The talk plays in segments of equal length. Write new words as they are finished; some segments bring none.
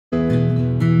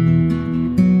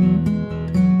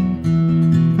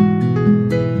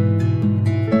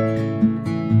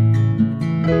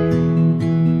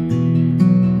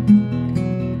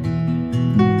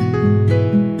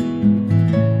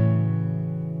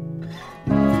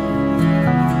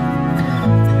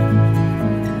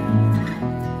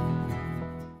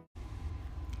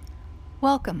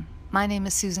Welcome. My name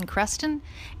is Susan Kreston,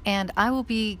 and I will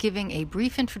be giving a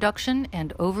brief introduction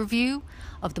and overview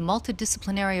of the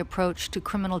multidisciplinary approach to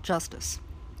criminal justice.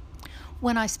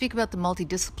 When I speak about the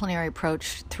multidisciplinary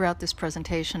approach throughout this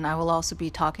presentation, I will also be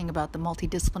talking about the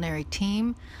multidisciplinary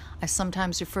team. I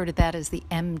sometimes refer to that as the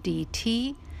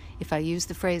MDT. If I use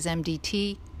the phrase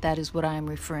MDT, that is what I am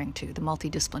referring to, the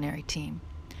multidisciplinary team.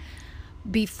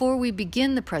 Before we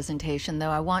begin the presentation,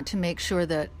 though, I want to make sure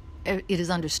that it is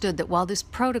understood that while this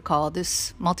protocol,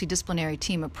 this multidisciplinary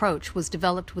team approach, was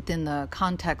developed within the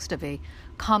context of a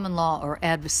common law or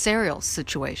adversarial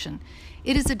situation,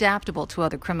 it is adaptable to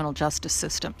other criminal justice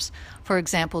systems. For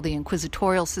example, the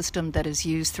inquisitorial system that is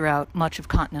used throughout much of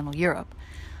continental Europe.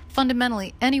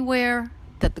 Fundamentally, anywhere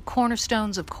that the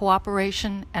cornerstones of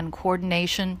cooperation and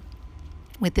coordination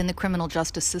within the criminal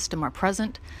justice system are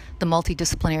present, the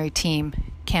multidisciplinary team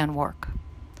can work.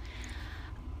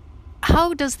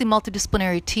 How does the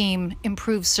multidisciplinary team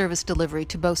improve service delivery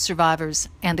to both survivors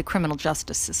and the criminal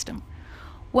justice system?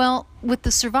 Well, with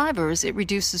the survivors, it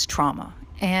reduces trauma,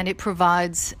 and it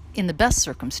provides, in the best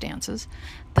circumstances,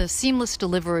 the seamless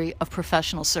delivery of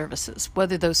professional services,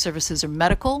 whether those services are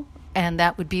medical, and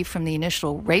that would be from the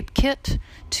initial rape kit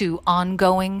to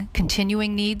ongoing,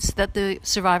 continuing needs that the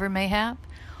survivor may have,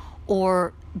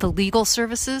 or the legal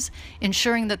services,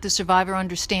 ensuring that the survivor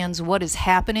understands what is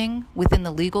happening within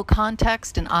the legal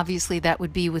context, and obviously that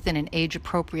would be within an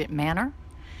age-appropriate manner,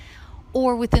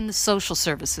 or within the social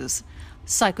services,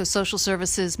 psychosocial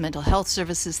services, mental health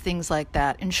services, things like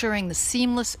that, ensuring the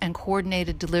seamless and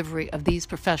coordinated delivery of these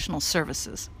professional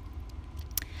services.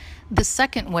 The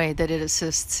second way that it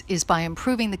assists is by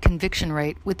improving the conviction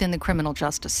rate within the criminal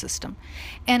justice system.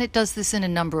 And it does this in a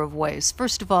number of ways.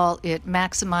 First of all, it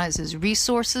maximizes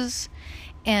resources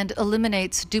and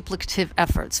eliminates duplicative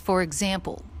efforts. For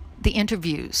example, the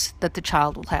interviews that the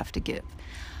child will have to give.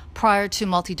 Prior to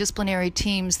multidisciplinary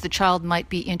teams, the child might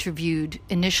be interviewed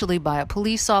initially by a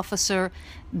police officer,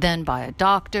 then by a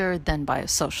doctor, then by a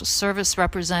social service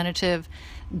representative,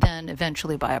 then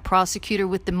eventually by a prosecutor.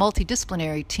 With the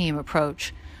multidisciplinary team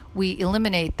approach, we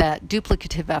eliminate that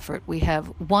duplicative effort. We have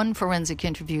one forensic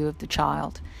interview of the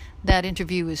child. That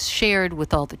interview is shared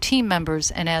with all the team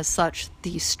members, and as such,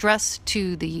 the stress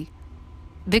to the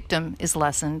victim is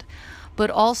lessened. But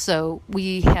also,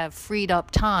 we have freed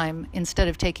up time. Instead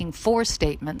of taking 4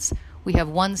 statements, we have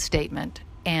 1 statement,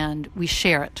 and we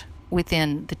share it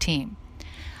within the team.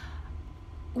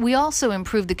 We also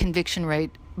improve the conviction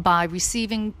rate by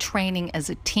receiving training as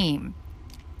a team.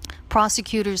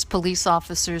 Prosecutors, police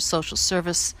officers, social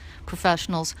service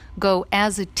professionals go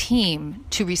as a team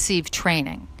to receive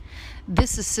training.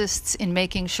 This assists in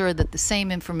making sure that the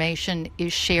same information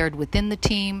is shared within the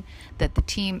team, that the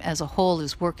team as a whole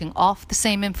is working off the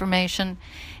same information,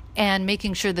 and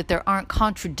making sure that there aren't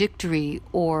contradictory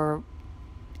or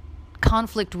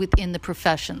conflict within the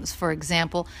professions. For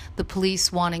example, the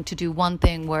police wanting to do one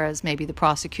thing, whereas maybe the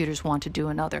prosecutors want to do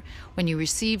another. When you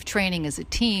receive training as a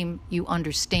team, you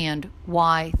understand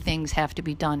why things have to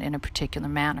be done in a particular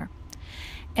manner.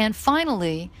 And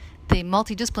finally, the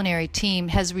multidisciplinary team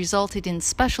has resulted in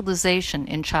specialization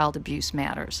in child abuse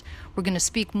matters. We're going to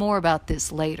speak more about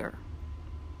this later.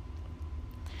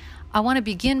 I want to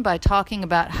begin by talking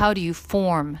about how do you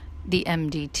form the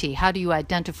MDT? How do you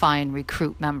identify and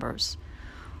recruit members?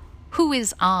 Who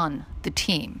is on the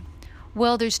team?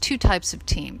 Well, there's 2 types of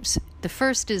teams. The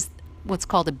first is what's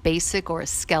called a basic or a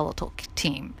skeletal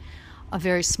team, a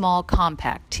very small,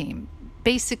 compact team.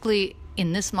 Basically,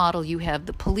 in this model, you have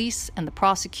the police and the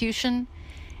prosecution,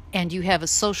 and you have a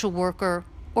social worker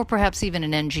or perhaps even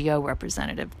an NGO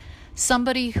representative.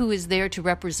 Somebody who is there to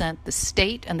represent the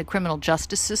state and the criminal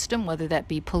justice system, whether that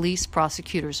be police,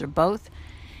 prosecutors, or both,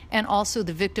 and also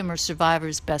the victim or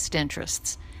survivor's best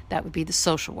interests. That would be the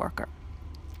social worker.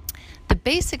 The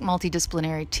basic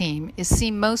multidisciplinary team is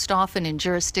seen most often in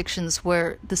jurisdictions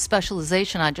where the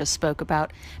specialization I just spoke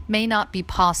about may not be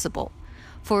possible.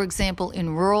 For example,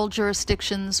 in rural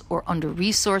jurisdictions or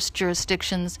under-resourced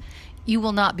jurisdictions, you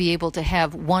will not be able to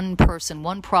have one person,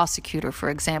 one prosecutor, for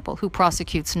example, who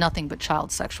prosecutes nothing but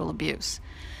child sexual abuse.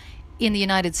 In the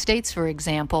United States, for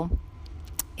example,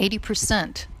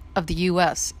 80% of the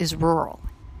U.S. is rural.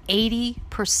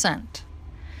 80%.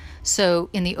 So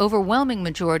in the overwhelming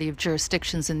majority of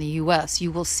jurisdictions in the U.S.,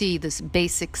 you will see this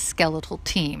basic skeletal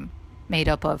team made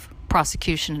up of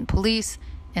prosecution and police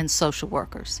and social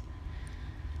workers.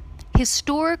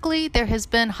 Historically, there has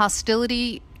been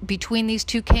hostility between these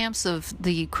 2 camps of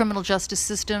the criminal justice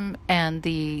system and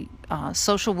the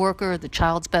social worker, the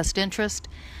child's best interest.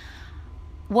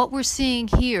 What we're seeing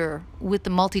here with the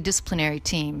multidisciplinary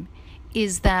team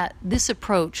is that this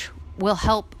approach will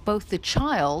help both the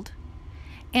child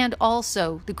and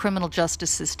also the criminal justice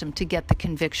system to get the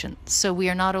conviction. So we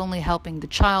are not only helping the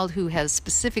child who has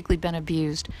specifically been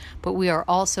abused, but we are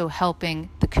also helping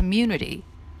the community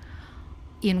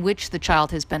in which the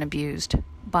child has been abused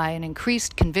by an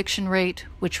increased conviction rate,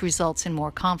 which results in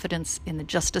more confidence in the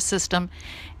justice system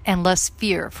and less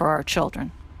fear for our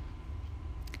children.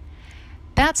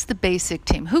 That's the basic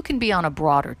team. Who can be on a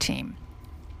broader team?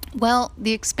 Well,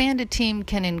 the expanded team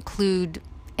can include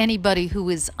anybody who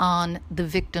is on the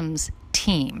victim's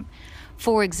team.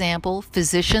 For example,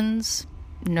 physicians,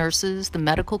 nurses, the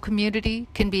medical community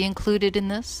can be included in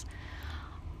this.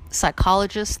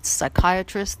 Psychologists,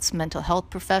 psychiatrists, mental health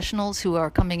professionals who are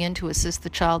coming in to assist the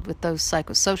child with those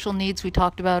psychosocial needs we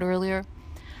talked about earlier.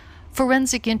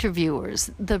 Forensic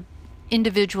interviewers, the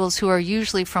individuals who are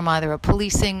usually from either a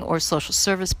policing or social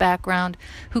service background,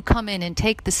 who come in and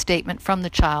take the statement from the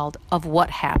child of what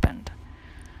happened.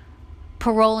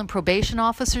 Parole and probation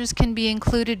officers can be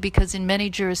included because in many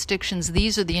jurisdictions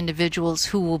these are the individuals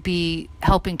who will be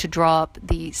helping to draw up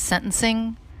the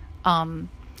sentencing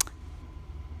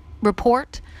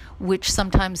report, which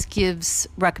sometimes gives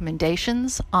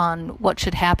recommendations on what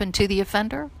should happen to the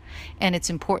offender. And it's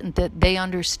important that they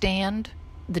understand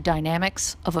the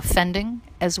dynamics of offending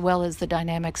as well as the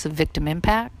dynamics of victim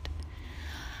impact.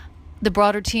 The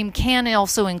broader team can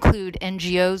also include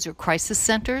NGOs or crisis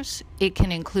centers. It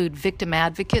can include victim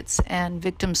advocates and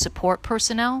victim support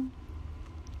personnel.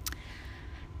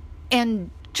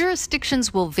 And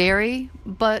jurisdictions will vary,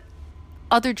 but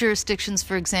other jurisdictions,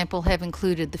 for example, have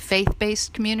included the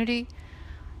faith-based community,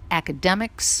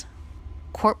 academics,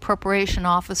 court preparation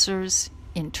officers,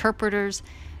 interpreters,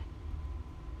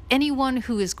 anyone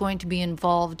who is going to be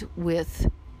involved with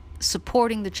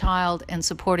supporting the child and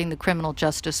supporting the criminal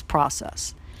justice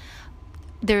process.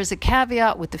 There's a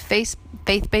caveat with the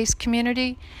faith-based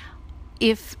community.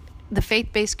 If the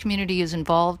faith-based community is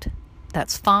involved,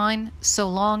 that's fine, so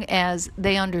long as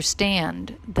they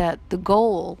understand that the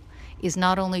goal is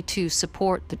not only to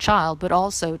support the child, but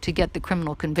also to get the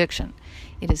criminal conviction.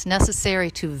 It is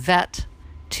necessary to vet,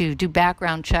 to do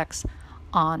background checks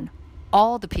on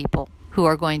all the people who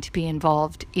are going to be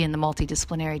involved in the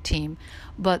multidisciplinary team,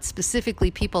 but specifically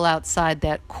people outside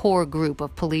that core group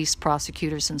of police,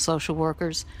 prosecutors, and social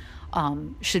workers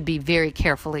should be very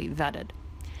carefully vetted.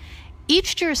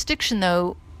 Each jurisdiction,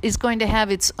 though, is going to have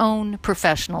its own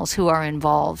professionals who are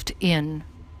involved in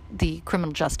the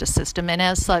criminal justice system, and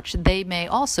as such, they may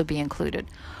also be included.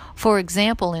 For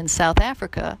example, in South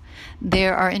Africa,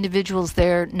 there are individuals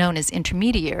there known as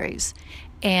intermediaries,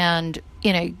 and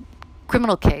in a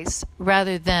criminal case,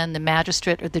 rather than the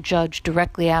magistrate or the judge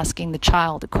directly asking the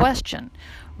child a question,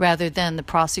 rather than the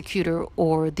prosecutor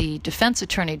or the defense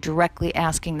attorney directly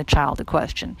asking the child a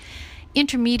question,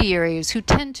 intermediaries who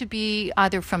tend to be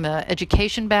either from an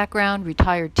education background,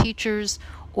 retired teachers,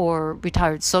 or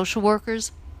retired social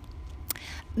workers,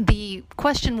 the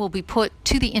question will be put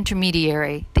to the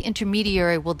intermediary. The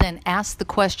intermediary will then ask the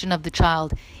question of the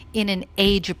child in an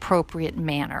age-appropriate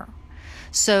manner.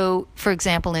 So, for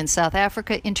example, in South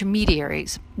Africa,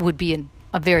 intermediaries would be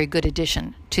a very good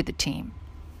addition to the team.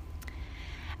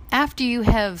 After you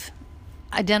have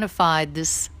identified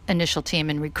this initial team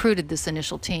and recruited this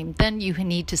initial team, then you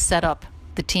need to set up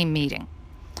the team meeting.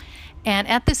 And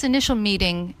at this initial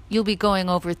meeting, you'll be going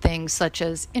over things such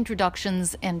as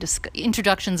introductions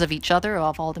of each other,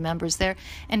 of all the members there,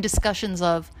 and discussions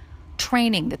of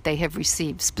training that they have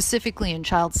received, specifically in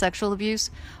child sexual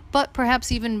abuse, but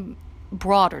perhaps even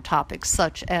broader topics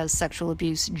such as sexual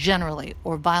abuse generally,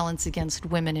 or violence against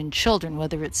women and children,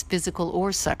 whether it's physical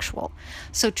or sexual.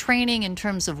 So training in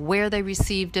terms of where they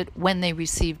received it, when they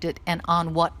received it, and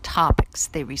on what topics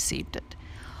they received it.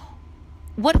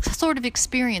 What sort of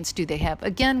experience do they have?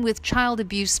 Again, with child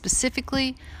abuse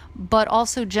specifically, but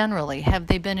also generally. Have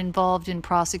they been involved in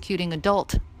prosecuting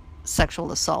adult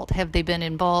sexual assault? Have they been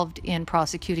involved in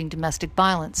prosecuting domestic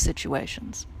violence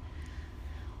situations?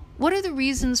 What are the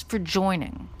reasons for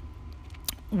joining?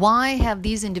 Why have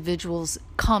these individuals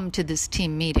come to this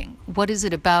team meeting? What is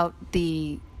it about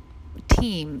the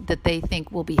team that they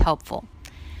think will be helpful?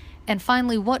 And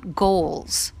finally, what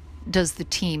goals does the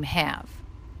team have?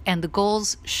 And the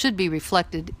goals should be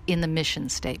reflected in the mission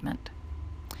statement.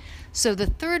 So the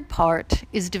third part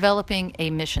is developing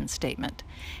a mission statement.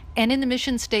 And in the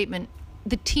mission statement,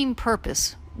 the team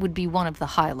purpose would be one of the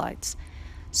highlights.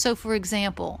 So for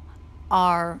example,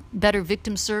 are better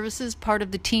victim services part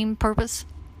of the team purpose?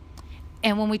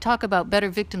 And when we talk about better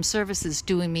victim services,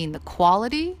 do we mean the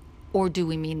quality or do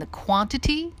we mean the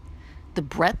quantity, the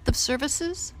breadth of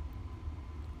services?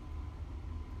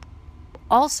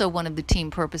 Also, one of the team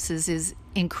purposes is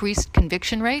increased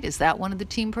conviction rate. Is that one of the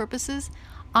team purposes?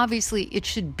 Obviously, it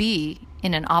should be,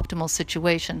 in an optimal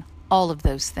situation, all of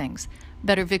those things.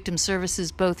 Better victim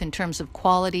services, both in terms of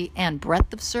quality and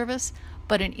breadth of service,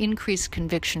 but an increased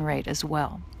conviction rate as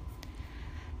well.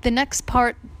 The next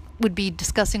part would be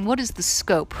discussing what is the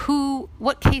scope,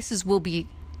 what cases will be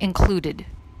included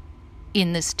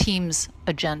in this team's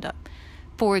agenda.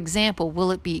 For example,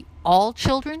 will it be all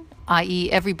children,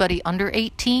 i.e. everybody under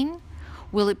 18?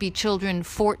 Will it be children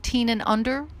 14 and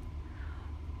under?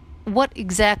 What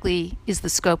exactly is the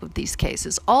scope of these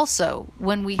cases? Also,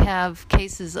 when we have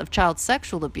cases of child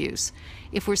sexual abuse,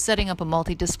 if we're setting up a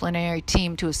multidisciplinary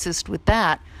team to assist with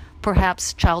that,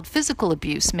 perhaps child physical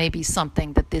abuse may be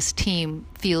something that this team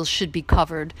feels should be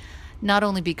covered, not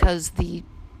only because the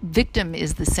victim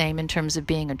is the same in terms of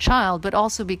being a child, but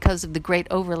also because of the great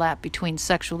overlap between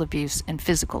sexual abuse and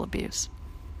physical abuse.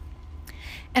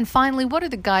 And finally, what are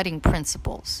the guiding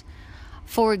principles?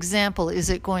 For example, is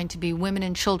it going to be women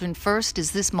and children first?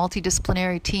 Is this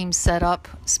multidisciplinary team set up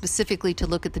specifically to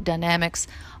look at the dynamics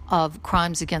of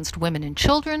crimes against women and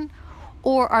children?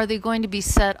 Or are they going to be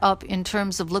set up in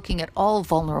terms of looking at all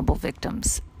vulnerable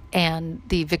victims and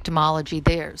the victimology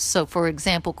there? So, for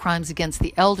example, crimes against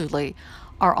the elderly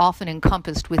are often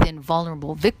encompassed within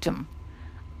vulnerable victim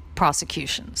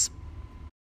prosecutions.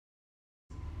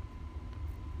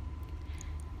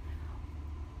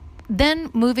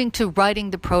 Then moving to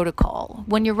writing the protocol.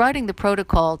 When you're writing the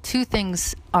protocol, two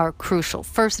things are crucial.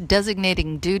 First,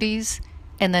 designating duties,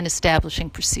 and then establishing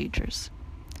procedures.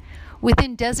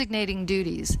 Within designating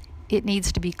duties, it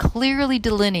needs to be clearly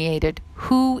delineated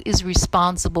who is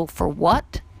responsible for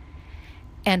what,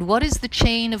 and what is the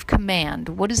chain of command,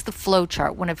 what is the flow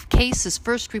chart. When a case is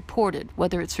first reported,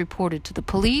 whether it's reported to the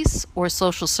police or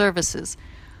social services,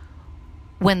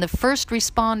 when the first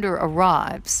responder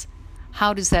arrives,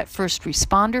 how does that first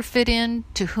responder fit in?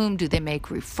 To whom do they make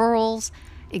referrals?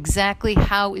 Exactly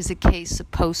how is a case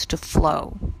supposed to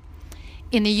flow?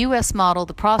 In the U.S. model,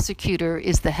 the prosecutor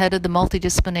is the head of the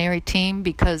multidisciplinary team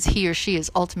because he or she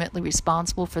is ultimately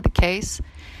responsible for the case.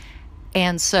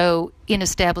 And so in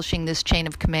establishing this chain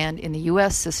of command in the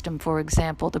U.S. system, for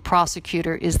example, the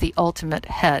prosecutor is the ultimate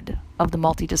head of the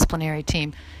multidisciplinary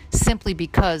team simply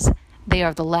because they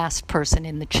are the last person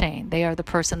in the chain. They are the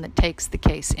person that takes the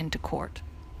case into court.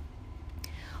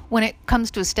 When it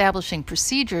comes to establishing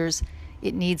procedures,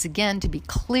 it needs again to be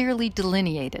clearly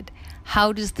delineated.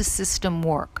 How does the system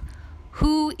work?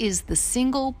 Who is the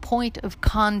single point of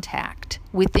contact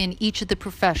within each of the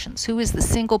professions? Who is the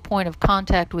single point of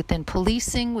contact within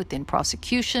policing, within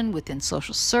prosecution, within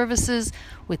social services,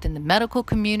 within the medical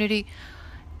community?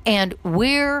 And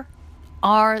where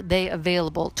are they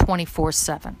available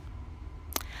 24/7?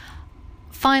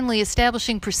 Finally,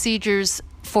 establishing procedures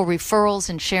for referrals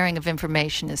and sharing of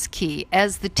information is key.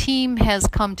 As the team has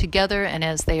come together and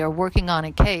as they are working on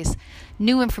a case,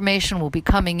 new information will be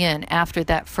coming in after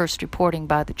that first reporting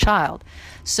by the child.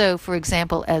 So, for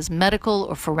example, as medical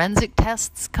or forensic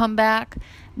tests come back,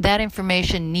 that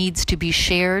information needs to be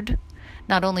shared,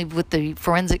 not only with the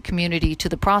forensic community to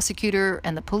the prosecutor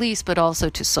and the police, but also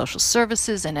to social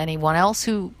services and anyone else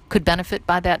who could benefit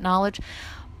by that knowledge.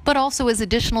 But also as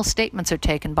additional statements are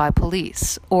taken by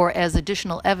police or as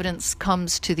additional evidence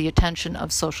comes to the attention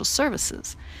of social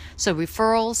services. So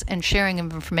referrals and sharing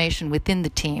of information within the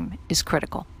team is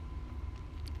critical.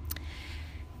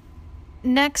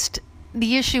 Next,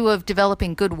 the issue of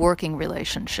developing good working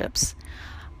relationships.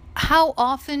 How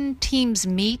often teams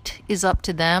meet is up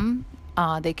to them.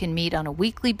 They can meet on a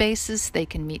weekly basis, they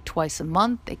can meet twice a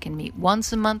month, they can meet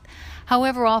once a month.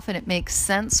 However often it makes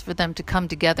sense for them to come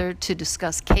together to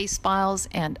discuss case files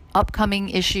and upcoming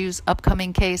issues,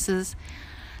 upcoming cases.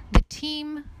 The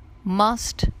team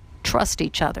must trust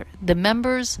each other. The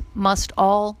members must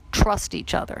all trust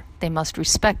each other. They must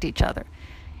respect each other.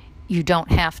 You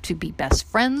don't have to be best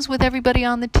friends with everybody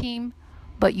on the team,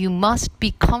 but you must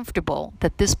be comfortable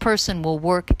that this person will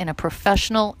work in a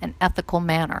professional and ethical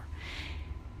manner.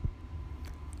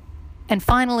 And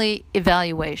finally,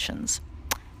 evaluations.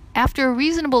 After a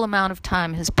reasonable amount of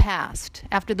time has passed,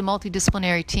 after the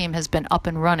multidisciplinary team has been up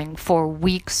and running for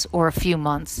weeks or a few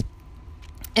months,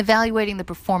 evaluating the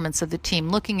performance of the team,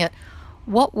 looking at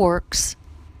what works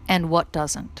and what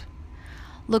doesn't.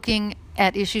 Looking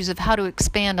at issues of how to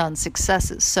expand on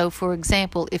successes. So, for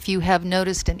example, if you have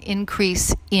noticed an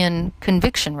increase in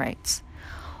conviction rates,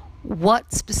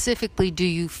 what specifically do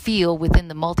you feel within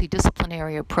the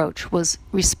multidisciplinary approach was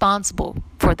responsible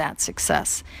for that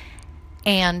success?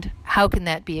 And how can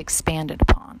that be expanded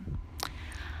upon?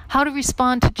 How to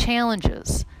respond to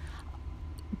challenges.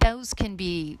 Those can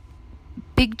be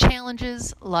Big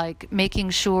challenges like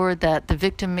making sure that the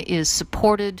victim is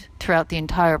supported throughout the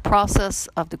entire process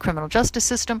of the criminal justice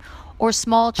system, or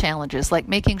small challenges like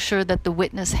making sure that the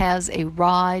witness has a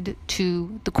ride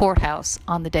to the courthouse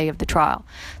on the day of the trial.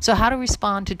 So how to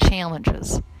respond to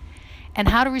challenges and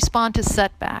how to respond to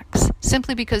setbacks.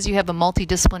 Simply because you have a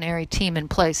multidisciplinary team in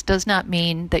place does not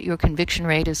mean that your conviction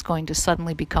rate is going to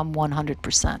suddenly become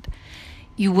 100%.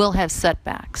 You will have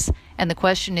setbacks. And the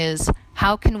question is,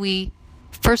 how can we,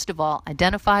 first of all,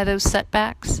 identify those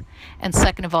setbacks? And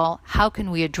second of all, how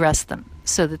can we address them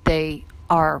so that they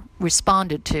are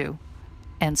responded to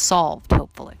and solved,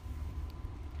 hopefully?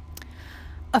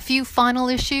 A few final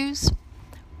issues.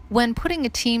 When putting a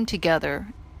team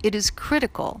together, it is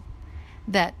critical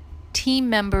that team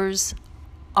members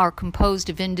are composed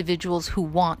of individuals who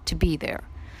want to be there.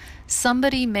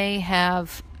 Somebody may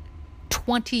have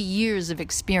 20 years of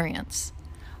experience,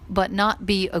 but not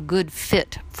be a good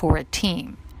fit for a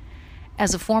team.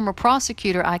 As a former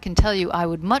prosecutor, I can tell you I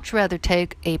would much rather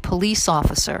take a police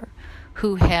officer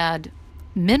who had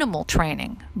minimal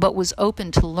training but was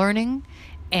open to learning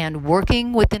and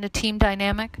working within a team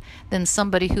dynamic than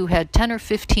somebody who had 10 or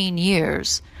 15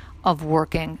 years of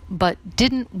working but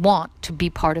didn't want to be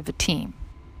part of a team.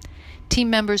 Team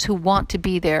members who want to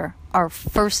be there are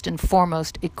first and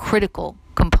foremost a critical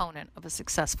component of a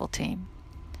successful team.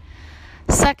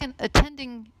 Second,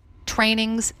 attending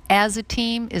trainings as a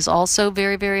team is also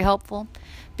very, very helpful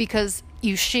because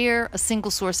you share a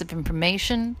single source of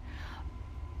information.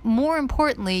 More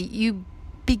importantly, you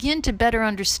begin to better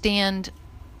understand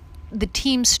the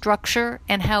team structure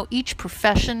and how each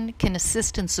profession can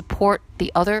assist and support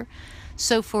the other.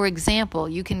 So, for example,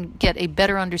 you can get a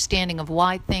better understanding of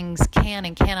why things can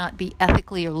and cannot be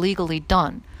ethically or legally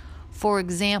done. For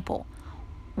example,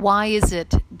 why is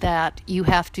it that you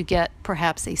have to get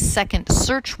perhaps a second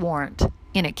search warrant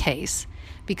in a case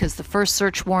because the first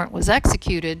search warrant was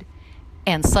executed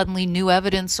and suddenly new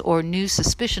evidence or new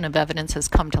suspicion of evidence has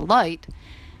come to light?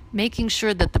 Making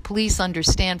sure that the police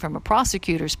understand from a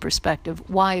prosecutor's perspective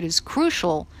why it is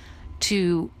crucial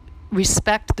to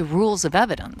respect the rules of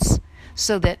evidence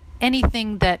so that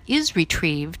anything that is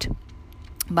retrieved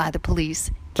by the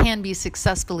police can be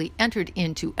successfully entered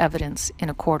into evidence in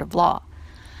a court of law.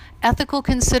 Ethical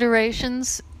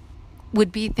considerations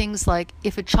would be things like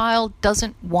if a child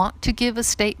doesn't want to give a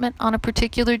statement on a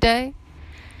particular day,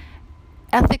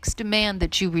 ethics demand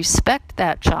that you respect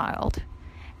that child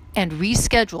and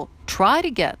reschedule. Try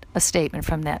to get a statement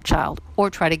from that child or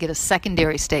try to get a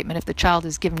secondary statement if the child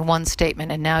is given one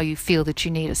statement and now you feel that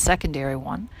you need a secondary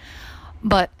one.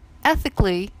 But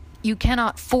ethically, you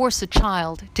cannot force a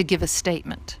child to give a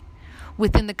statement.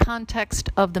 Within the context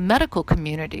of the medical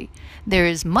community, there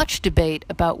is much debate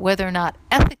about whether or not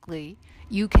ethically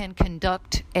you can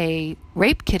conduct a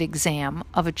rape kit exam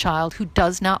of a child who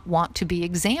does not want to be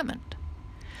examined.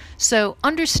 So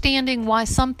understanding why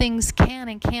some things can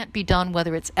and can't be done,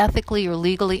 whether it's ethically or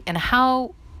legally, and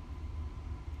how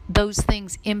those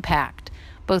things impact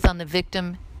both on the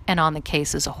victim and on the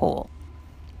case as a whole.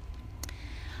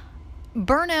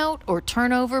 Burnout or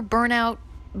turnover. Burnout,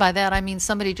 by that I mean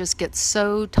somebody just gets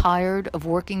so tired of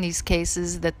working these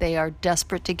cases that they are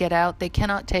desperate to get out. They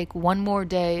cannot take one more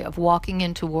day of walking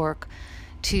into work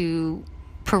to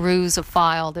peruse a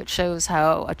file that shows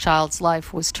how a child's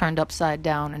life was turned upside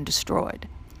down and destroyed.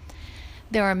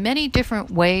 There are many different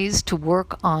ways to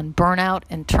work on burnout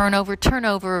and turnover.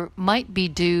 Turnover might be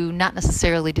due not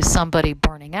necessarily to somebody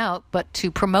burning out, but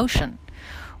to promotion.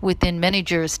 Within many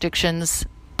jurisdictions,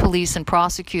 police and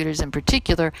prosecutors in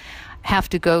particular have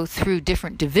to go through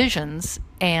different divisions,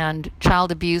 and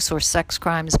child abuse or sex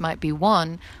crimes might be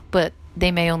one, but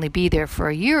they may only be there for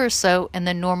a year or so, and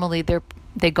then normally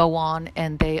they go on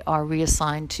and they are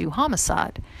reassigned to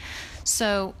homicide.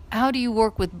 So how do you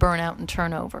work with burnout and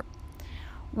turnover?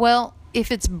 Well,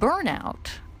 if it's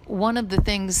burnout, one of the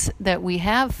things that we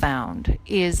have found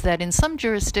is that in some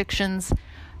jurisdictions,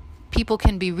 people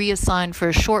can be reassigned for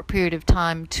a short period of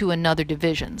time to another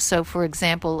division. So, for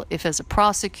example, if as a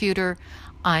prosecutor,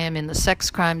 I am in the sex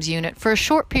crimes unit for a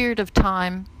short period of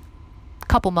time, a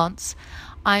couple months,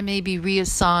 I may be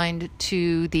reassigned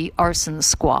to the arson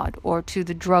squad or to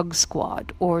the drug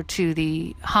squad or to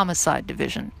the homicide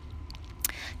division.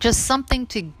 Just something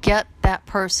to get that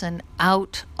person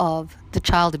out of the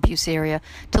child abuse area,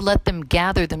 to let them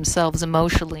gather themselves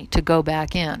emotionally to go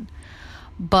back in.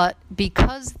 But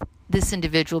because this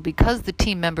individual, because the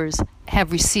team members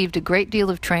have received a great deal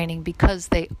of training, because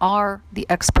they are the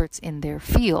experts in their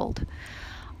field,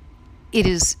 it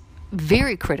is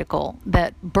very critical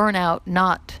that burnout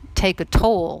not take a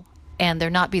toll and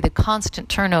there not be the constant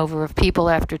turnover of people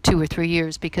after 2 or 3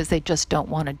 years because they just don't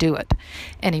want to do it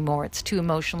anymore. It's too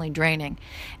emotionally draining.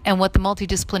 And what the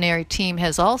multidisciplinary team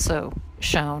has also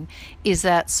shown is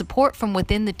that support from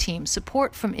within the team,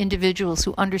 support from individuals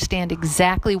who understand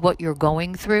exactly what you're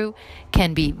going through,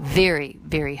 can be very,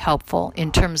 very helpful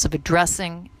in terms of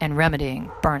addressing and remedying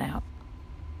burnout.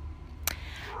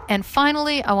 And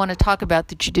finally, I want to talk about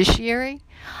the judiciary.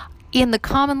 In the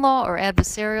common law or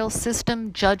adversarial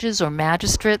system, judges or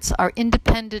magistrates are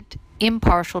independent,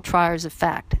 impartial triers of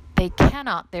fact. They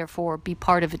cannot, therefore, be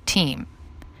part of a team.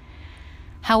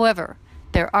 However,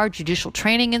 there are judicial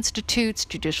training institutes,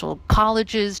 judicial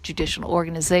colleges, judicial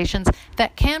organizations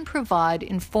that can provide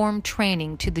informed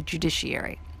training to the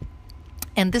judiciary.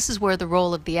 And this is where the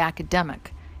role of the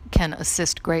academic can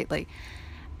assist greatly.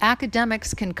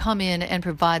 Academics can come in and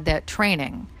provide that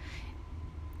training,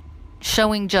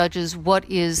 showing judges what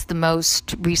is the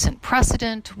most recent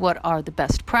precedent, what are the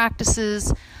best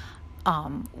practices.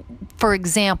 For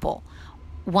example,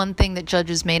 one thing that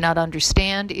judges may not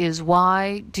understand is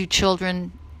why do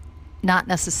children not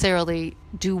necessarily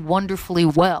do wonderfully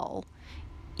well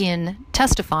in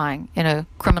testifying in a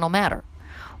criminal matter?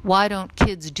 Why don't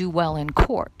kids do well in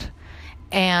court?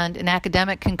 And an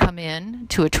academic can come in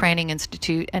to a training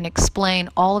institute and explain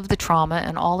all of the trauma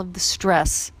and all of the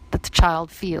stress that the child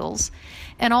feels,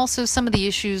 and also some of the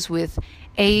issues with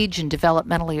age and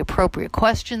developmentally appropriate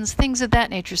questions, things of that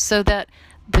nature, so that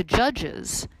the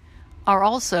judges are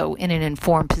also in an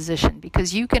informed position.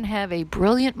 Because you can have a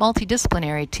brilliant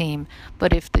multidisciplinary team,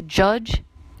 but if the judge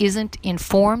isn't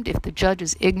informed, if the judge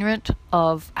is ignorant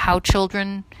of how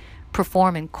children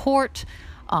perform in court,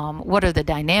 what are the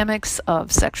dynamics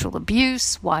of sexual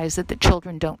abuse? Why is it that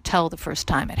children don't tell the first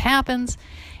time it happens?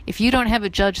 If you don't have a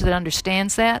judge that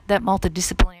understands that, that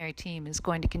multidisciplinary team is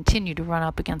going to continue to run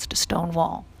up against a stone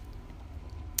wall.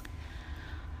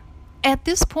 At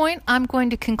this point, I'm going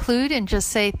to conclude and just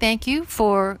say thank you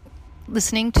for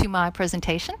listening to my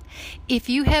presentation. If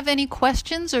you have any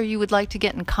questions or you would like to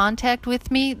get in contact with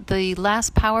me, the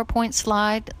last PowerPoint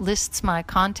slide lists my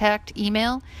contact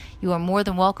email. You are more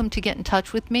than welcome to get in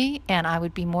touch with me, and I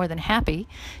would be more than happy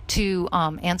to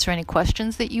answer any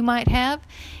questions that you might have.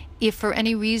 If for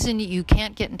any reason you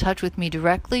can't get in touch with me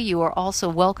directly, you are also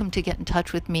welcome to get in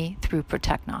touch with me through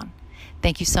Protecnon.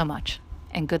 Thank you so much,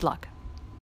 and good luck.